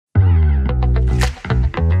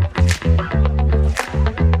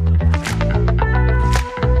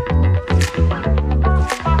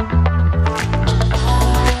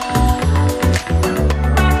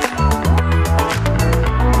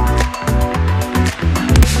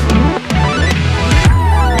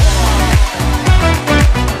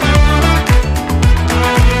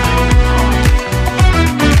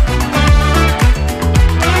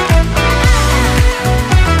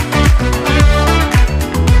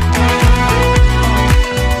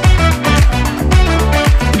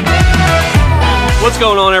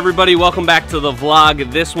going on, everybody? Welcome back to the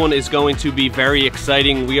vlog. This one is going to be very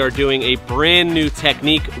exciting. We are doing a brand new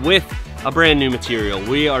technique with a brand new material.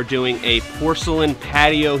 We are doing a porcelain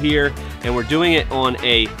patio here, and we're doing it on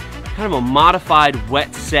a kind of a modified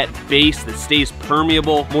wet set base that stays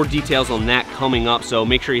permeable. More details on that coming up, so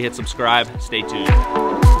make sure you hit subscribe. Stay tuned.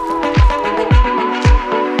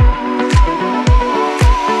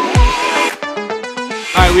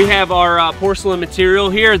 Alright, we have our porcelain material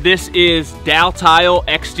here. This is Daltile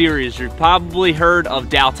Xteriors. You've probably heard of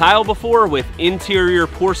Daltile before with interior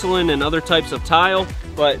porcelain and other types of tile,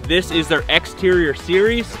 but this is their exterior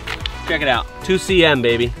series. Check it out, 2 cm,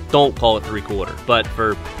 baby. Don't call it 3/4, but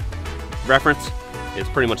for reference, it's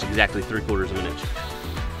pretty much exactly 3/4 of an inch.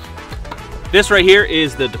 This right here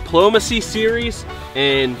is the Diplomacy series,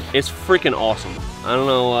 and it's freaking awesome. I don't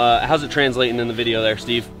know, how's it translating in the video there,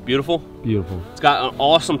 Steve? Beautiful? Beautiful. It's got an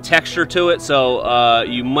awesome texture to it, so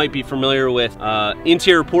you might be familiar with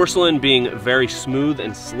interior porcelain being very smooth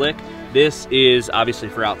and slick. This is obviously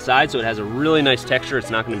for outside, so it has a really nice texture.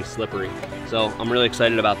 It's not gonna be slippery. So I'm really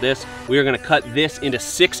excited about this. We are gonna cut this into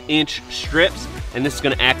 6-inch strips, and this is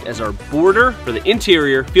gonna act as our border for the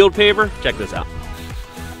interior field paver. Check this out.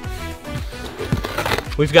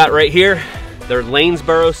 We've got right here their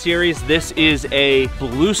Lanesboro series. This is a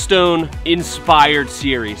bluestone inspired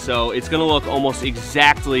series, so it's gonna look almost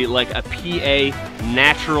exactly like a PA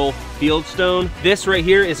natural fieldstone. This right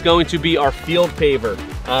here is going to be our field paver.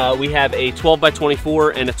 We have a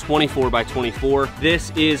 12x24 and a 24x24.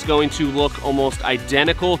 This is going to look almost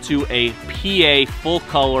identical to a PA full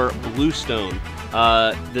color bluestone.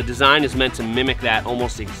 The design is meant to mimic that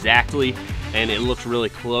almost exactly, and it looks really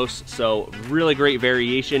close, so really great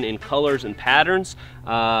variation in colors and patterns.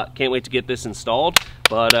 Can't wait to get this installed,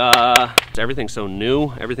 but everything's so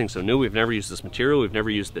new. Everything's so new. We've never used this material. We've never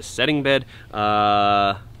used this setting bed.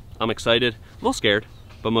 I'm excited, a little scared,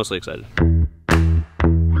 but mostly excited.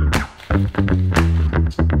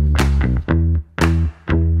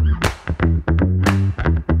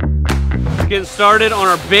 Getting started on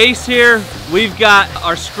our base here. We've got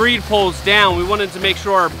our screed poles down. We wanted to make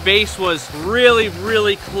sure our base was really,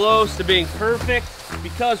 really close to being perfect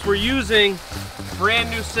because we're using a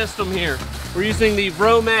brand new system here. We're using the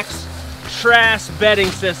Romex Trass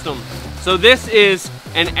bedding system. So this is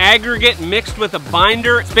an aggregate mixed with a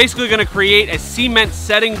binder. It's basically gonna create a cement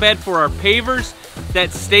setting bed for our pavers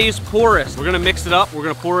that stays porous. We're gonna mix it up, we're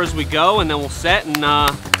gonna pour as we go, and then we'll set and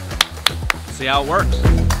see how it works.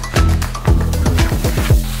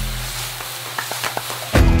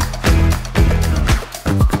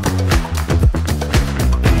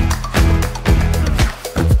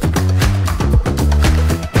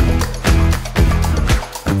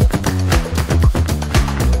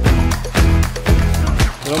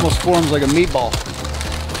 It almost forms like a meatball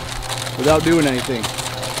without doing anything.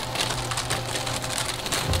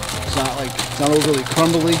 It's not overly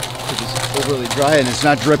crumbly, it's overly dry, and it's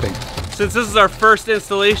not dripping. Since this is our first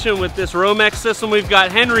installation with this Romex system, we've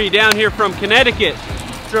got Henry down here from Connecticut.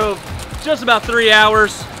 Drove just about 3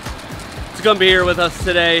 hours to come be here with us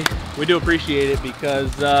today. We do appreciate it because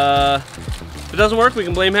if it doesn't work, we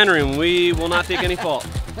can blame Henry and we will not take any fault.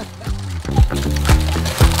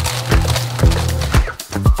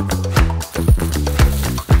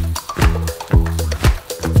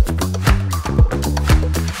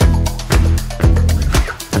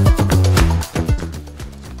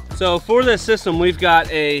 So for this system, we've got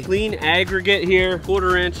a clean aggregate here,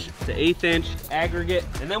 1/4 inch to 1/8 inch aggregate,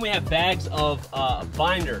 and then we have bags of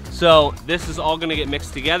binder. So this is all gonna get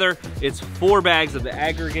mixed together. It's 4 bags of the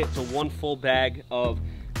aggregate to 1 full bag of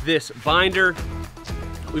this binder.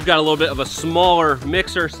 We've got a little bit of a smaller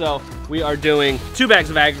mixer, so we are doing 2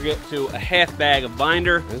 bags of aggregate to a 1/2 bag of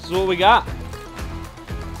binder. This is what we got.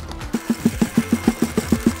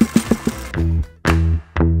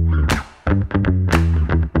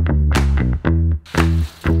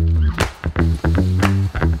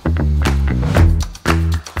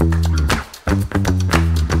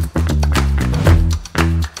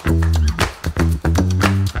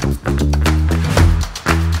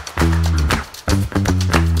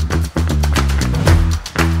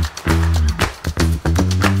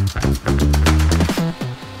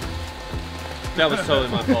 That was totally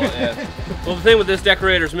my fault, yeah. Well, the thing with this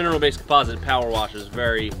Decorator's mineral-based composite power wash is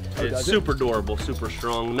it's super durable, super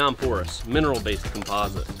strong, non-porous, mineral-based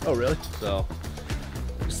composite. Oh, really? So,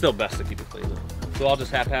 it's still best to keep it clean though. So I'll just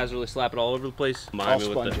haphazardly slap it all over the place. I'll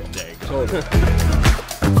sponge it. There you go. Totally.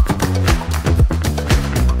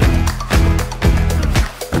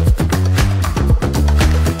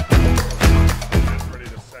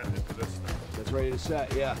 That's ready to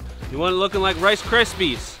set, yeah. You want it looking like Rice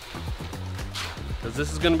Krispies. because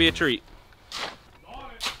this is going to be a treat.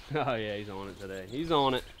 Oh yeah, he's on it today. He's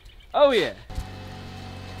on it. Oh yeah.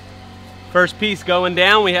 First piece going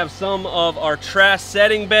down. We have some of our trash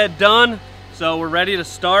setting bed done, so we're ready to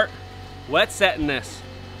start wet setting this.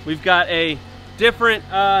 We've got a different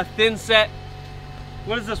thin set.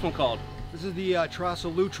 What is this one called? This is the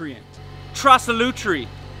Trosolutriant. Trosolutri.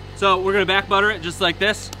 So we're gonna back butter it just like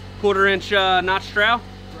this. 1/4 inch notch trowel.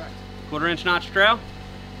 Correct. 1/4 inch notch trowel.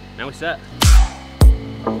 Now we set.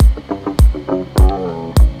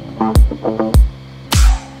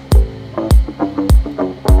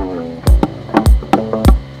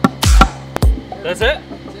 That's it?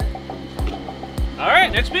 All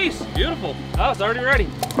right, next piece. Beautiful. Oh, it's already ready.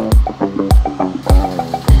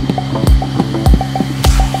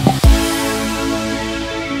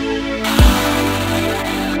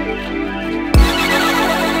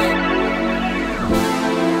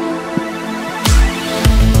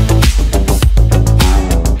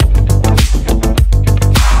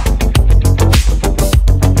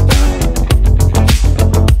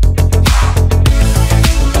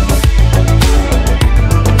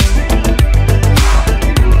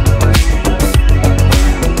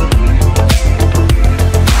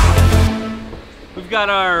 Got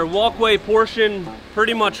our walkway portion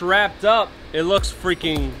pretty much wrapped up. It looks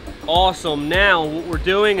freaking awesome. Now what we're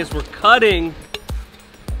doing is we're cutting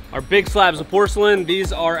our big slabs of porcelain.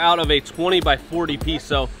 These are out of a 20 by 40 piece,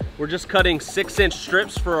 so we're just cutting 6-inch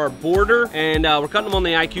strips for our border, and we're cutting them on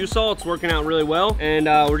the IQ saw. It's working out really well, and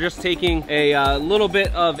we're just taking a little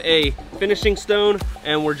bit of a finishing stone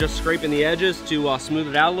and we're just scraping the edges to smooth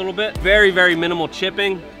it out a little bit. Very, very minimal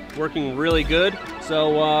chipping, working really good.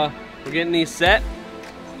 So we're getting these set.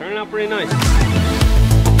 Turning out pretty nice.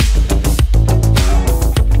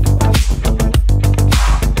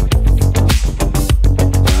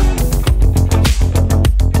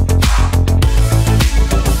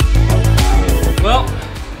 Well,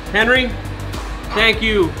 Henry, thank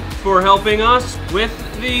you for helping us with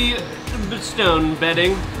the stone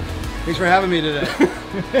bedding. Thanks for having me today.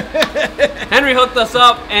 Henry hooked us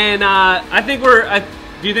up, and I think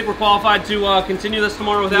do you think we're qualified to continue this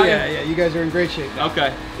tomorrow without you? Yeah, you guys are in great shape.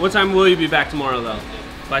 Okay. What time will you be back tomorrow, though?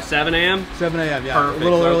 By 7 a.m.? 7 a.m., yeah. Perfect. A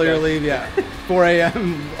little earlier leave, yeah. 4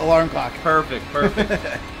 a.m. alarm clock. Perfect,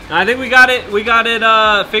 perfect. I think we got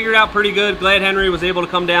it figured out pretty good. Glad Henry was able to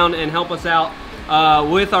come down and help us out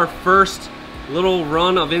with our first little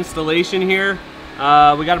run of installation here.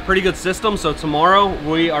 We got a pretty good system, so tomorrow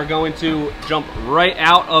we are going to jump right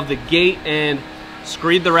out of the gate and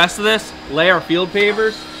screed the rest of this, lay our field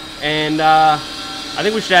pavers, and I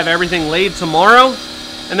think we should have everything laid tomorrow.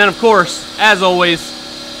 And then, of course, as always,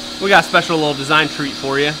 we got a special little design treat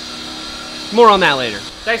for you. More on that later.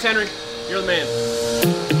 Thanks, Henry. You're the man.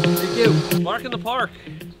 Thank you. Bark in the park.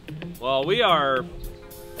 Well, we are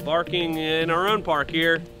barking in our own park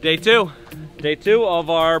here. Day two. Day 2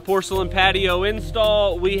 of our porcelain patio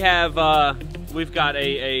install. We have we've got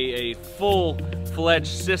a full-fledged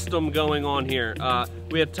system going on here.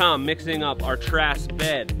 We have Tom mixing up our trass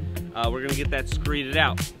bed. We're gonna get that screeded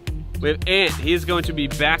out. We have Ant. He is going to be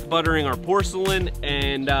back buttering our porcelain,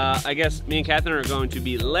 and I guess me and Catherine are going to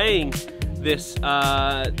be laying this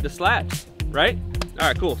the slabs, right? All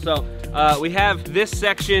right, cool. So we have this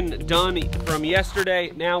section done from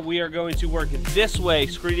yesterday. Now we are going to work this way,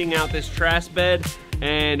 screeding out this trash bed,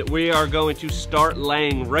 and we are going to start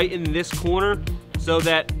laying right in this corner so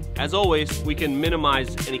that, as always, we can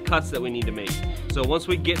minimize any cuts that we need to make. So once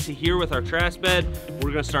we get to here with our trash bed,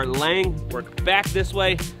 we're gonna start laying, work back this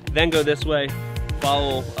way, then go this way,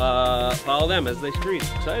 follow them as they screed.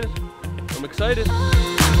 Excited? I'm excited.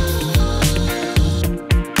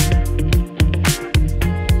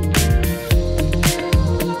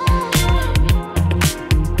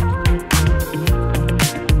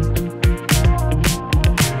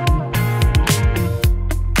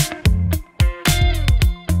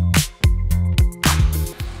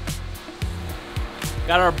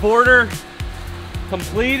 Got our border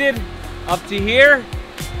completed up to here.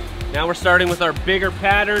 Now we're starting with our bigger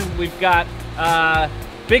pattern. We've got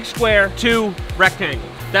big square, 2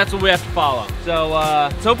 rectangles. That's what we have to follow. So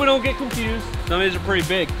let's hope we don't get confused. Some of these are pretty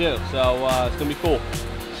big too, so it's gonna be cool.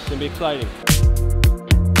 It's gonna be exciting.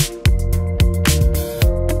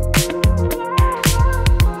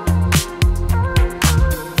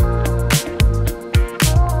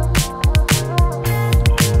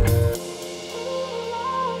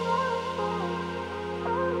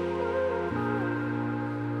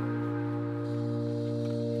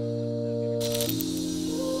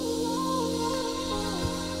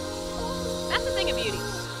 That's a thing of beauty.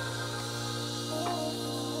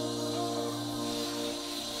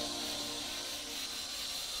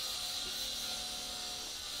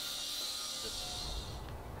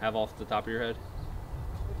 have off the top of your head?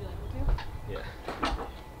 Would you like me to? Yeah.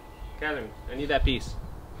 Catherine, I need that piece.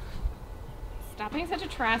 Stop being such a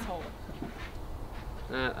trash hole.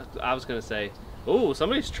 I was gonna say, oh,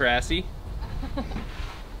 somebody's trashy.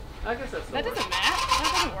 I guess that's That doesn't match.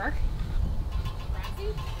 That doesn't work.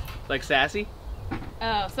 Trashy? Like sassy?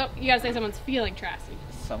 Oh, so you gotta say someone's feeling trashy.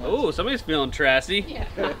 Oh, somebody's feeling trashy. Yeah.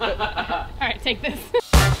 All right, take this.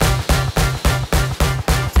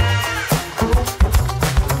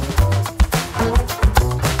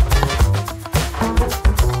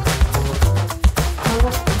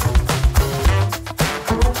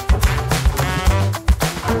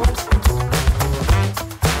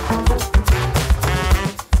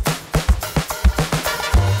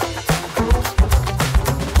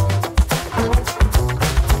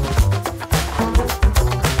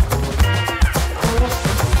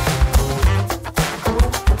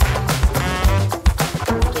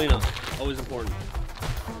 Always important.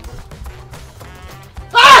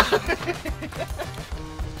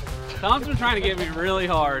 Tom's been trying to get me really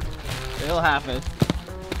hard. It'll happen.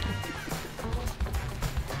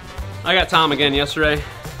 I got Tom again yesterday.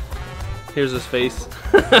 Here's his face.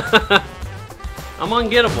 I'm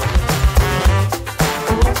ungettable.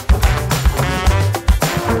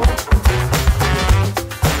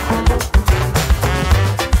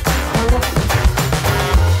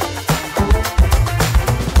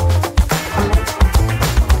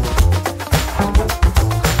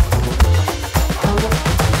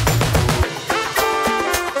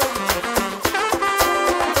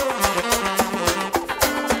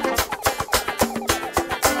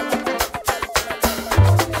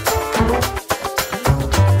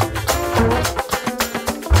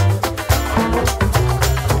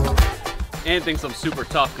 Ant thinks I'm super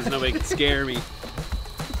tough because nobody can scare me.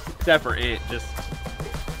 Except for Ant, just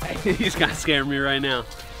he's kind of scaring me right now.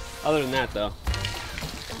 Other than that, though.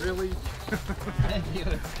 Really?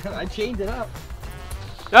 I chained it up.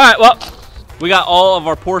 All right, well, we got all of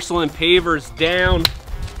our porcelain pavers down.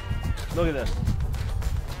 Look at this.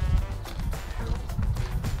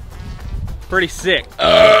 Pretty sick.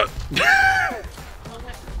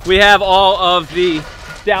 We have all of the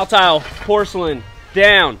Daltile porcelain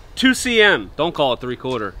down. 2 cm. Don't call it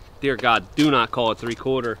 3/4. Dear God, do not call it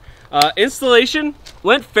 3/4. Installation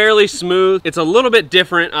went fairly smooth. It's a little bit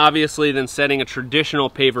different, obviously, than setting a traditional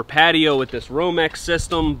paver patio with this Romex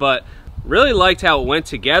system, but really liked how it went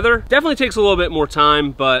together. Definitely takes a little bit more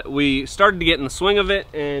time, but we started to get in the swing of it,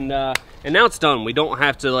 and now it's done. We don't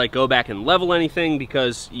have to like go back and level anything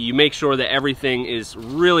because you make sure that everything is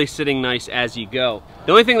really sitting nice as you go.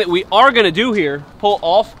 The only thing that we are gonna do here, pull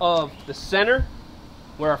off of the center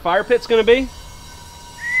where our fire pit's gonna be.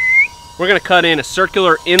 We're gonna cut in a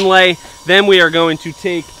circular inlay. Then we are going to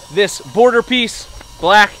take this border piece,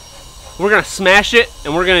 black, we're gonna smash it,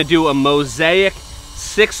 and we're gonna do a mosaic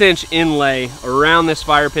 6-inch inlay around this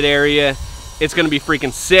fire pit area. It's gonna be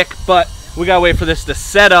freaking sick, but we gotta wait for this to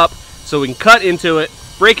set up so we can cut into it,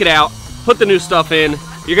 break it out, put the new stuff in.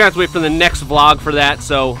 You're gonna have to wait for the next vlog for that,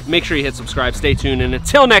 so make sure you hit subscribe, stay tuned, and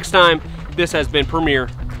until next time, this has been Premier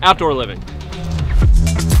Outdoor Living.